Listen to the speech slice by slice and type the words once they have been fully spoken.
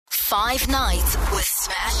5 Nights with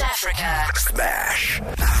Smash Afrika. Smash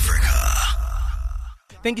Afrika.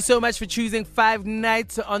 Thank you so much for choosing 5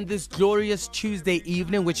 Nights on this glorious Tuesday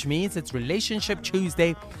evening, which means it's Relationship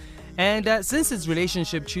Tuesday. And since it's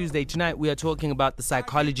Relationship Tuesday, tonight we are talking about the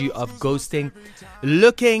psychology of ghosting,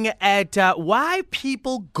 looking at why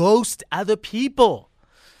people ghost other people.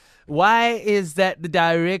 Why is that the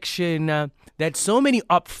direction that so many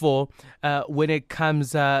opt for when it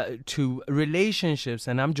comes to relationships?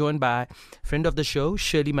 And I'm joined by a friend of the show,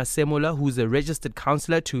 Shirley Masemola, who's a registered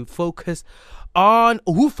counsellor who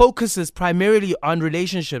focuses primarily on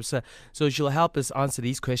relationships. So she'll help us answer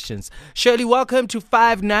these questions. Shirley, welcome to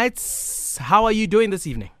 5 Nights. How are you doing this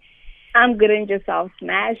evening? I'm good in yourself,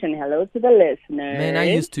 Smash, and hello to the listeners. Man, I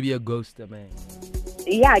used to be a ghoster, man.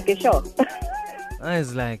 Yeah, get sure. I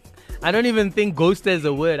was like, I don't even think ghoster is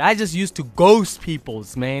a word. I just used to ghost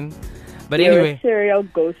peoples, man. But You're anyway. a serial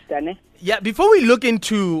ghoster, ne? Yeah, before we look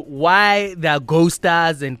into why there are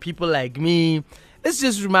ghosters and people like me, let's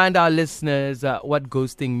just remind our listeners what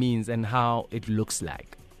ghosting means and how it looks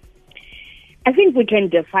like. I think we can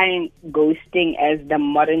define ghosting as the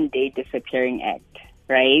modern day disappearing act,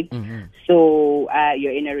 right? Mm-hmm. So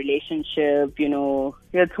you're in a relationship,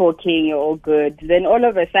 you're talking, you're all good. Then all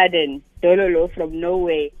of a sudden, dololo from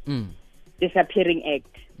nowhere, disappearing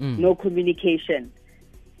act, no communication,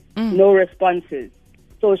 no responses,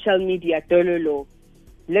 social media, dololo.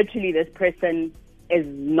 Literally, this person is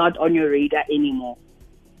not on your radar anymore.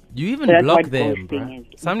 You even block them, bro.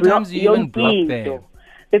 Sometimes you even block them. Though,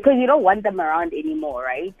 because you don't want them around anymore,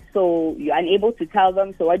 right? So you're unable to tell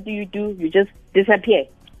them. So what do? You just disappear.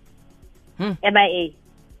 MIA.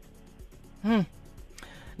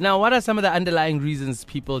 Now, what are some of the underlying reasons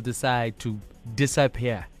people decide to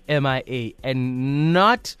disappear, MIA, and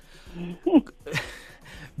not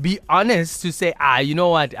be honest to say, you know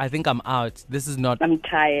what, I think I'm out. I'm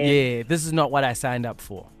tired. Yeah, this is not what I signed up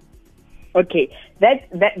for. Okay,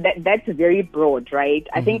 that's very broad, right?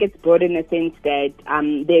 I think it's broad in the sense that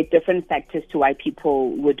there are different factors to why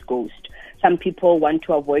people would ghost. Some people want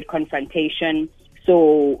to avoid confrontation,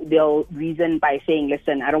 so they'll reason by saying,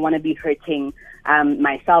 listen, I don't want to be hurting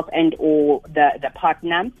myself and or the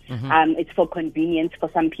partner. It's for convenience for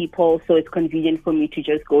some people, so it's convenient for me to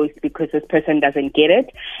just ghost because this person doesn't get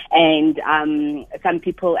it. And some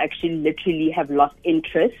people actually literally have lost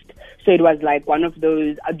interest. So it was like one of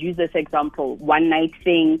those, I'd use this example, one night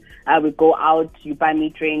thing, we go out, you buy me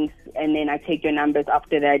drinks, and then I take your numbers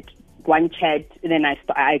after that, one chat, and then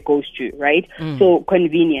I ghost you, right? So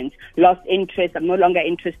convenience, lost interest, I'm no longer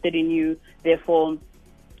interested in you, therefore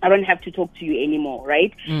I don't have to talk to you anymore,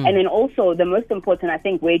 right? And then also the most important, I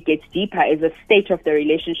think, where it gets deeper is the state of the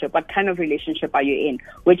relationship. What kind of relationship are you in?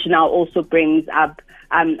 Which now also brings up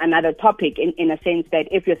another topic in a sense that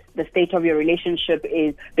if the state of your relationship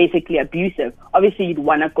is basically abusive, obviously you'd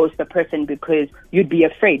want to ghost the person because you'd be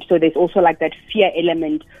afraid. So there's also like that fear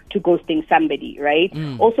element to ghosting somebody, right?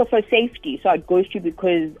 Also for safety. So I'd ghost you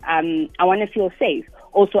because I want to feel safe.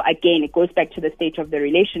 Also, again, it goes back to the state of the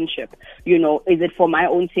relationship. Is it for my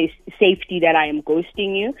own safety that I am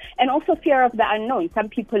ghosting you? And also fear of the unknown. Some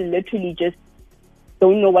people literally just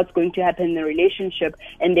don't know what's going to happen in the relationship,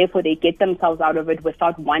 and therefore they get themselves out of it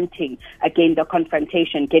without wanting, again, the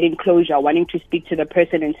confrontation, getting closure, wanting to speak to the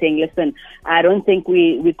person and saying, listen, I don't think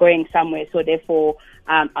we're going somewhere, so therefore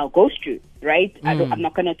I'll ghost you, right? I'm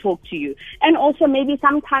not going to talk to you. And also maybe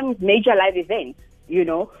sometimes major life events,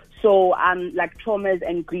 So like traumas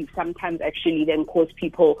and grief sometimes actually then cause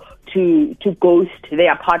people to ghost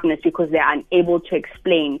their partners because they're unable to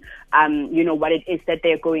explain, what it is that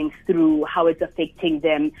they're going through, how it's affecting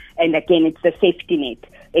them. And again, it's the safety net.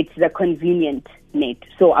 It's the convenient net.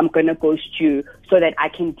 So I'm going to ghost you so that I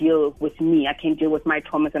can deal with me. I can deal with my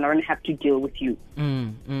traumas and I don't have to deal with you.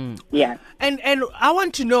 Yeah. And I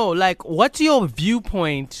want to know, like, what's your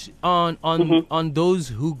viewpoint on those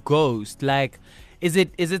who ghost? Like, Is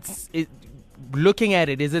it looking at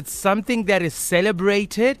it, is it something that is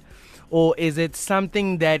celebrated or is it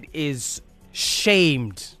something that is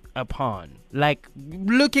shamed upon? Like,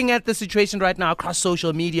 looking at the situation right now across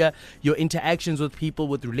social media, your interactions with people,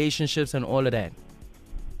 with relationships and all of that.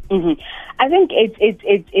 I think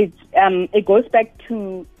it goes back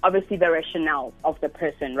to obviously the rationale of the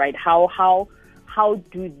person, right? How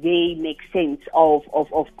do they make sense of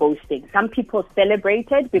ghosting? Some people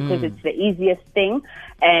celebrate it because it's the easiest thing,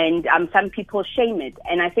 and some people shame it.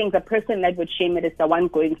 And I think the person that would shame it is the one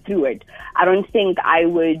going through it. I don't think I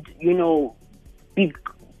would, be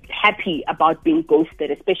happy about being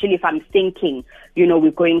ghosted, especially if I'm thinking,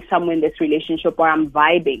 we're going somewhere in this relationship or I'm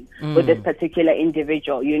vibing with this particular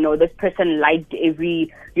individual. This person liked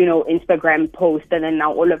every, Instagram post, and then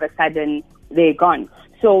now all of a sudden they're gone.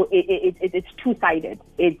 So it's two-sided.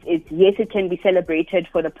 It's yes, it can be celebrated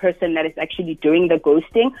for the person that is actually doing the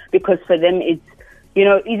ghosting, because for them it's,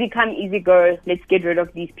 easy come, easy go. Let's get rid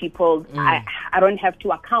of these people. I don't have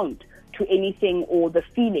to account to anything or the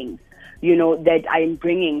feelings, that I'm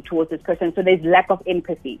bringing towards this person. So there's lack of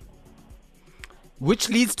empathy. Which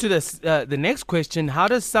leads to the next question. How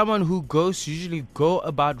does someone who ghosts usually go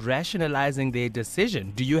about rationalizing their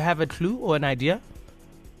decision? Do you have a clue or an idea?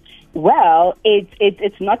 Well,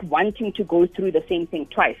 it's not wanting to go through the same thing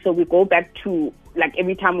twice. So we go back to, like,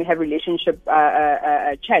 every time we have relationship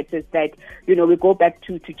chats, is that, we go back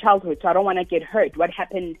to childhood. So I don't want to get hurt. What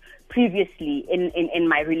happened previously in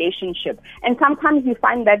my relationship? And sometimes you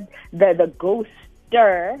find that the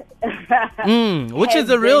ghoster, which is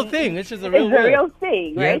a real thing. Which is a real word. A real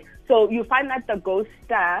thing, right? Yeah. So you find that the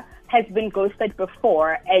ghoster has been ghosted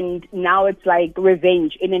before, and now it's like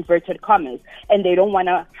revenge in inverted commas, and they don't want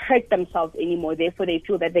to hurt themselves anymore. Therefore, they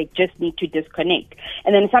feel that they just need to disconnect.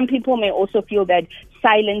 And then some people may also feel that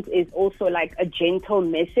silence is also like a gentle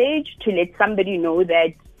message to let somebody know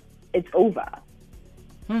that it's over.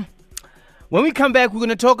 When we come back, we're going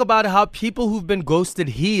to talk about how people who've been ghosted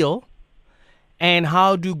heal, and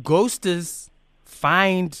how do ghosters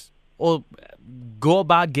find or go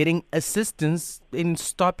about getting assistance in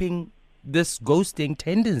stopping this ghosting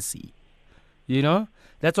tendency.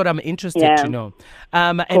 That's what I'm interested to know.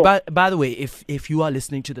 And by the way, if you are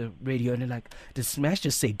listening to the radio and you're like, did Smash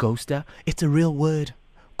just say ghoster? It's a real word.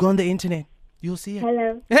 Go on the internet. You'll see it.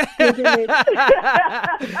 Hello.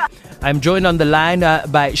 I'm joined on the line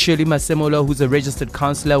by Shirley Masemola, who's a registered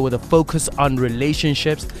counsellor with a focus on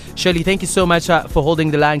relationships. Shirley, thank you so much for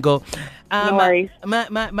holding the line. Go. No worries.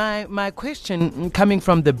 My question coming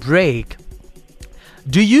from the break,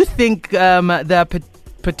 do you think there are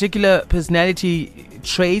particular personality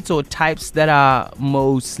traits or types that are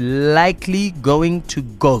most likely going to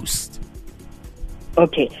ghost?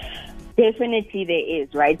 Okay. Definitely there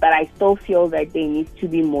is, right? But I still feel that there needs to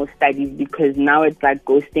be more studies, because now it's like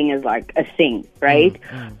ghosting is like a thing, right?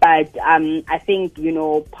 But I think,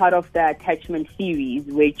 part of the attachment theories,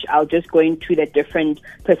 which I'll just go into the different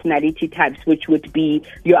personality types, which would be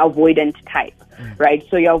your avoidant type, right?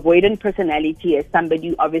 So your avoidant personality is somebody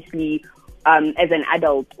who obviously, as an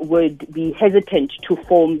adult, would be hesitant to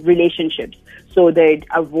form relationships. So they'd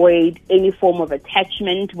avoid any form of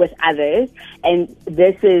attachment with others. And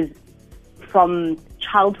this is from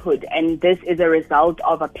childhood, and this is a result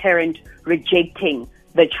of a parent rejecting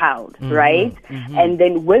the child, right? And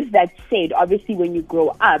then with that said, obviously when you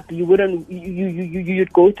grow up,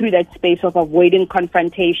 you'd go through that space of avoiding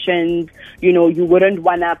confrontations. You wouldn't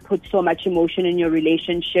want to put so much emotion in your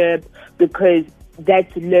relationship, because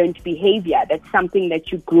that's learned behavior. That's something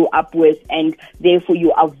that you grew up with, and therefore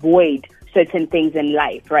you avoid certain things in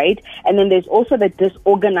life, right? And then there's also the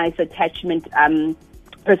disorganized attachment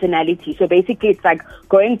personality. So basically it's like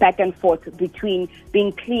going back and forth between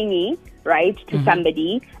being clingy, right, to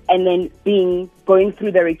somebody, and then going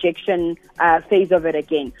through the rejection phase of it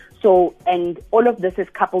again. So, and all of this is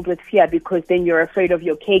coupled with fear, because then you're afraid of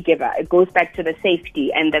your caregiver. It goes back to the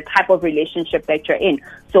safety and the type of relationship that you're in.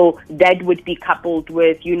 So that would be coupled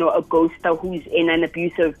with, a ghoster who's in an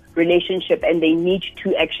abusive relationship, and they need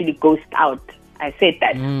to actually ghost out. I said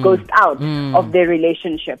that, ghost out of their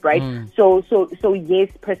relationship, right? So yes,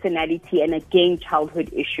 personality, and again,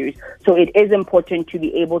 childhood issues. So it is important to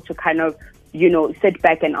be able to kind of, sit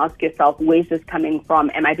back and ask yourself, where's this coming from?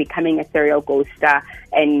 Am I becoming a serial ghoster?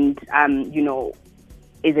 And,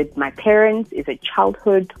 is it my parents? Is it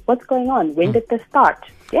childhood? What's going on? When did this start?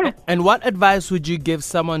 Yeah. And what advice would you give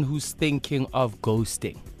someone who's thinking of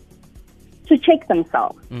ghosting? To check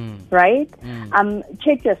themselves, right?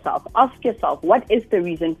 Check yourself. Ask yourself, what is the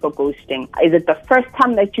reason for ghosting? Is it the first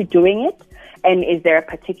time that you're doing it? And is there a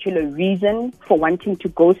particular reason for wanting to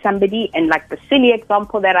ghost somebody? And like the silly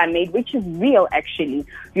example that I made, which is real actually,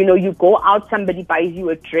 you go out, somebody buys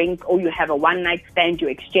you a drink, or you have a one-night stand, you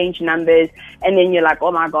exchange numbers, and then you're like,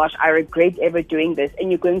 oh my gosh, I regret ever doing this,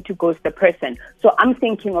 and you're going to ghost the person. So I'm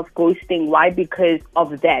thinking of ghosting. Why? Because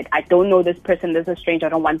of that. I don't know this person, this is strange, I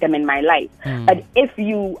don't want them in my life. But if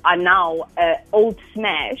you are now an old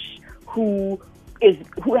smash who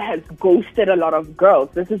has ghosted a lot of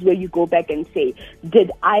girls, this is where you go back and say,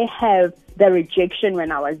 did I have the rejection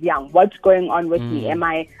when I was young? What's going on with me? Am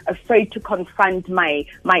I afraid to confront my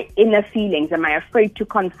inner feelings? Am I afraid to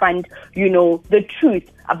confront, the truth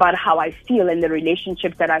about how I feel in the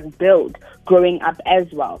relationships that I've built growing up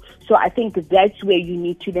as well? So I think that's where you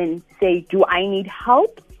need to then say, do I need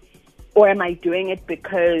help? Or am I doing it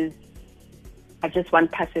because I just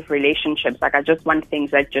want passive relationships? Like, I just want things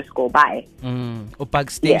that just go by.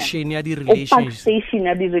 Backstation, yeah, the relationship.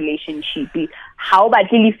 Backstation, the relationship. How about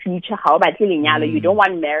the future? How about the nyalo? You don't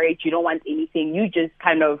want marriage. You don't want anything. You just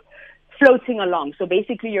kind of floating along. So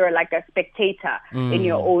basically, you're like a spectator in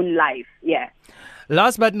your own life. Yeah.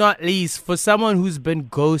 Last but not least, for someone who's been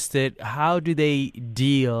ghosted, how do they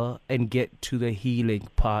deal and get to the healing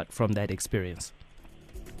part from that experience?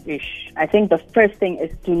 I think the first thing is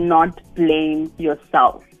to not blame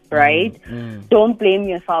yourself, right? Don't blame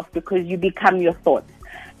yourself, because you become your thoughts.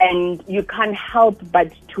 And you can't help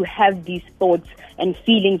but to have these thoughts and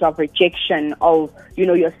feelings of rejection, of,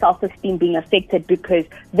 your self-esteem being affected, because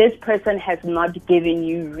this person has not given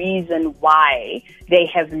you reason why they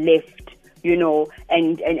have left,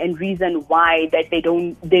 and reason why that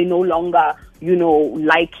they're no longer,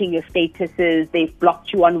 liking your statuses, they've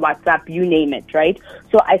blocked you on WhatsApp, you name it, right?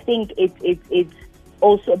 So I think it's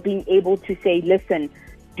also being able to say, listen,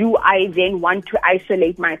 do I then want to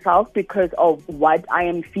isolate myself because of what I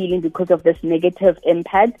am feeling, because of this negative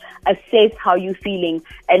impact? Assess how you're feeling,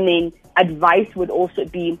 and then advice would also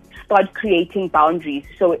be start creating boundaries.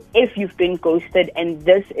 So if you've been ghosted and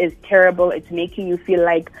this is terrible, it's making you feel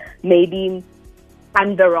like maybe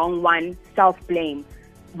I'm the wrong one, self-blame.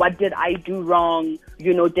 What did I do wrong?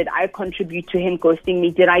 Did I contribute to him ghosting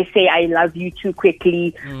me? Did I say I love you too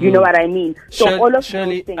quickly? You know what I mean? So all of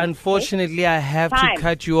Shirley, those things. Unfortunately, I have to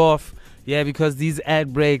cut you off. Yeah, because these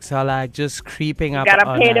ad breaks are like just creeping up.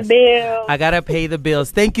 Gotta pay the bills. I gotta pay the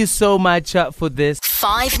bills. Thank you so much for this.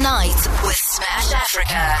 5 nights with Smash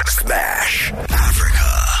Afrika. Smash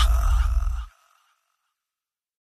Africa.